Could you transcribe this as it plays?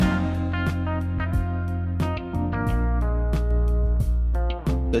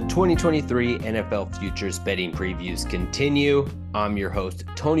The 2023 NFL Futures Betting Previews continue. I'm your host,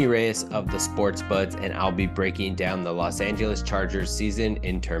 Tony Reyes of the Sports Buds, and I'll be breaking down the Los Angeles Chargers season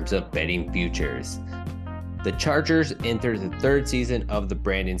in terms of betting futures. The Chargers enter the third season of the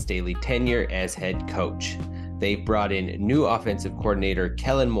Brandon Staley tenure as head coach. They've brought in new offensive coordinator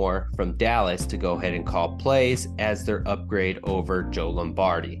Kellen Moore from Dallas to go ahead and call plays as their upgrade over Joe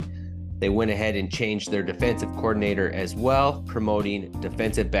Lombardi. They went ahead and changed their defensive coordinator as well, promoting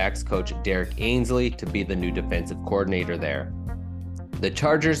defensive backs coach Derek Ainsley to be the new defensive coordinator there. The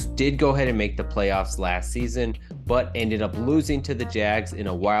Chargers did go ahead and make the playoffs last season, but ended up losing to the Jags in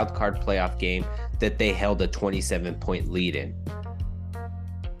a wild card playoff game that they held a 27-point lead in.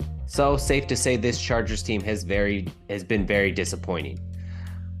 So safe to say this Chargers team has been very disappointing.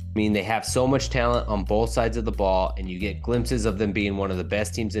 I mean, they have so much talent on both sides of the ball, and you get glimpses of them being one of the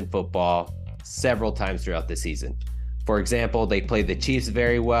best teams in football several times throughout the season. For example, they play the Chiefs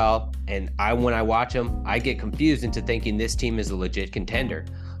very well, and when I watch them, I get confused into thinking this team is a legit contender.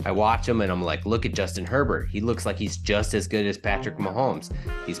 I watch them and I'm like, look at Justin Herbert. He looks like he's just as good as Patrick Mahomes.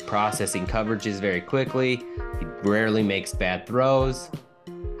 He's processing coverages very quickly. He rarely makes bad throws.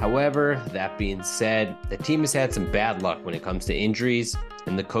 However, that being said, the team has had some bad luck when it comes to injuries,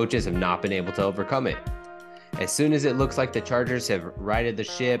 and the coaches have not been able to overcome it. As soon as it looks like the Chargers have righted the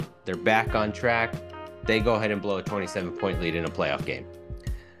ship, they're back on track, they go ahead and blow a 27-point lead in a playoff game.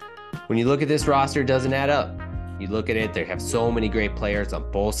 When you look at this roster, it doesn't add up. You look at it, they have so many great players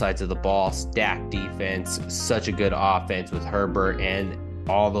on both sides of the ball, stacked defense, such a good offense with Herbert and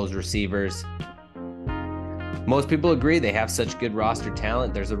all those receivers. Most people agree they have such good roster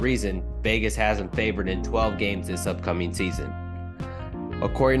talent. There's a reason Vegas has them favored in 12 games this upcoming season.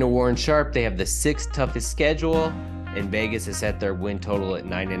 According to Warren Sharp, they have the sixth toughest schedule, and Vegas has set their win total at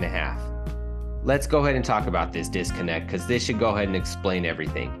 9.5. Let's go ahead and talk about this disconnect, because this should go ahead and explain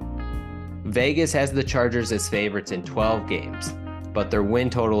everything. Vegas has the Chargers as favorites in 12 games, but their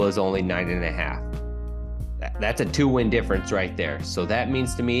win total is only 9.5. That's a 2-win difference right there. So that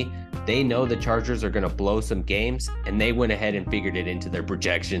means to me, they know the Chargers are going to blow some games, and they went ahead and figured it into their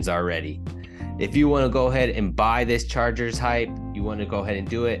projections already. If you want to go ahead and buy this Chargers hype, you want to go ahead and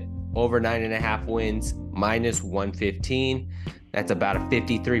do it. Over 9.5 wins, minus 115. That's about a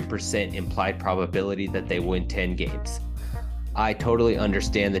 53% implied probability that they win 10 games. I totally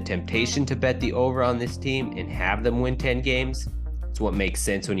understand the temptation to bet the over on this team and have them win 10 games. It's what makes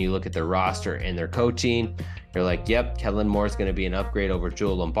sense when you look at their roster and their coaching. You're like, yep, Kellen Moore is going to be an upgrade over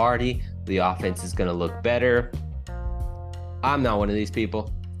Joe Lombardi. The offense is going to look better. I'm not one of these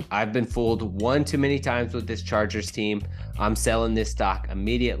people. I've been fooled one too many times with this Chargers team. I'm selling this stock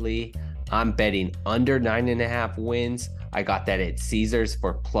immediately. I'm betting under 9.5 wins. I got that at Caesars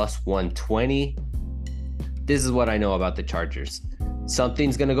for plus 120. This is what I know about the Chargers.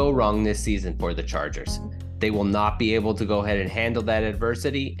 Something's going to go wrong this season for the Chargers. They will not be able to go ahead and handle that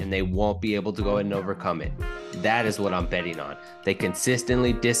adversity, and they won't be able to go ahead and overcome it. That is what I'm betting on. They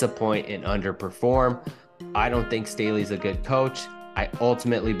consistently disappoint and underperform. I don't think Staley's a good coach. I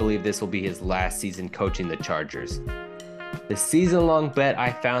ultimately believe this will be his last season coaching the Chargers. The season-long bet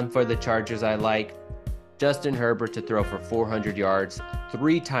I found for the Chargers I like, Justin Herbert to throw for 400 yards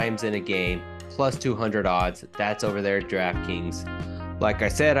 3 times in a game, plus 200 odds. That's over there at DraftKings. Like I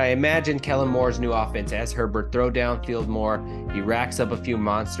said, I imagine Kellen Moore's new offense has Herbert throw downfield more. He racks up a few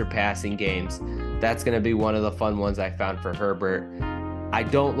monster passing games. That's going to be one of the fun ones I found for Herbert. I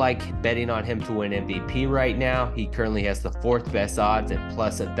don't like betting on him to win MVP right now. He currently has the 4th best odds at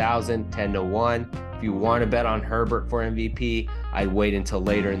plus 1,000, 10-1. If you want to bet on Herbert for MVP, I'd wait until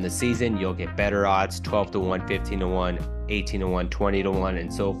later in the season. You'll get better odds, 12-1, 15-1, 18-1, 20-1,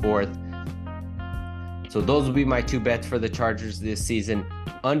 and so forth. So those will be my 2 bets for the Chargers this season.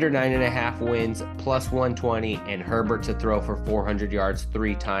 Under 9.5 wins, plus 120, and Herbert to throw for 400 yards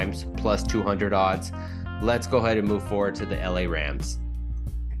 3 times, plus 200 odds. Let's go ahead and move forward to the LA Rams.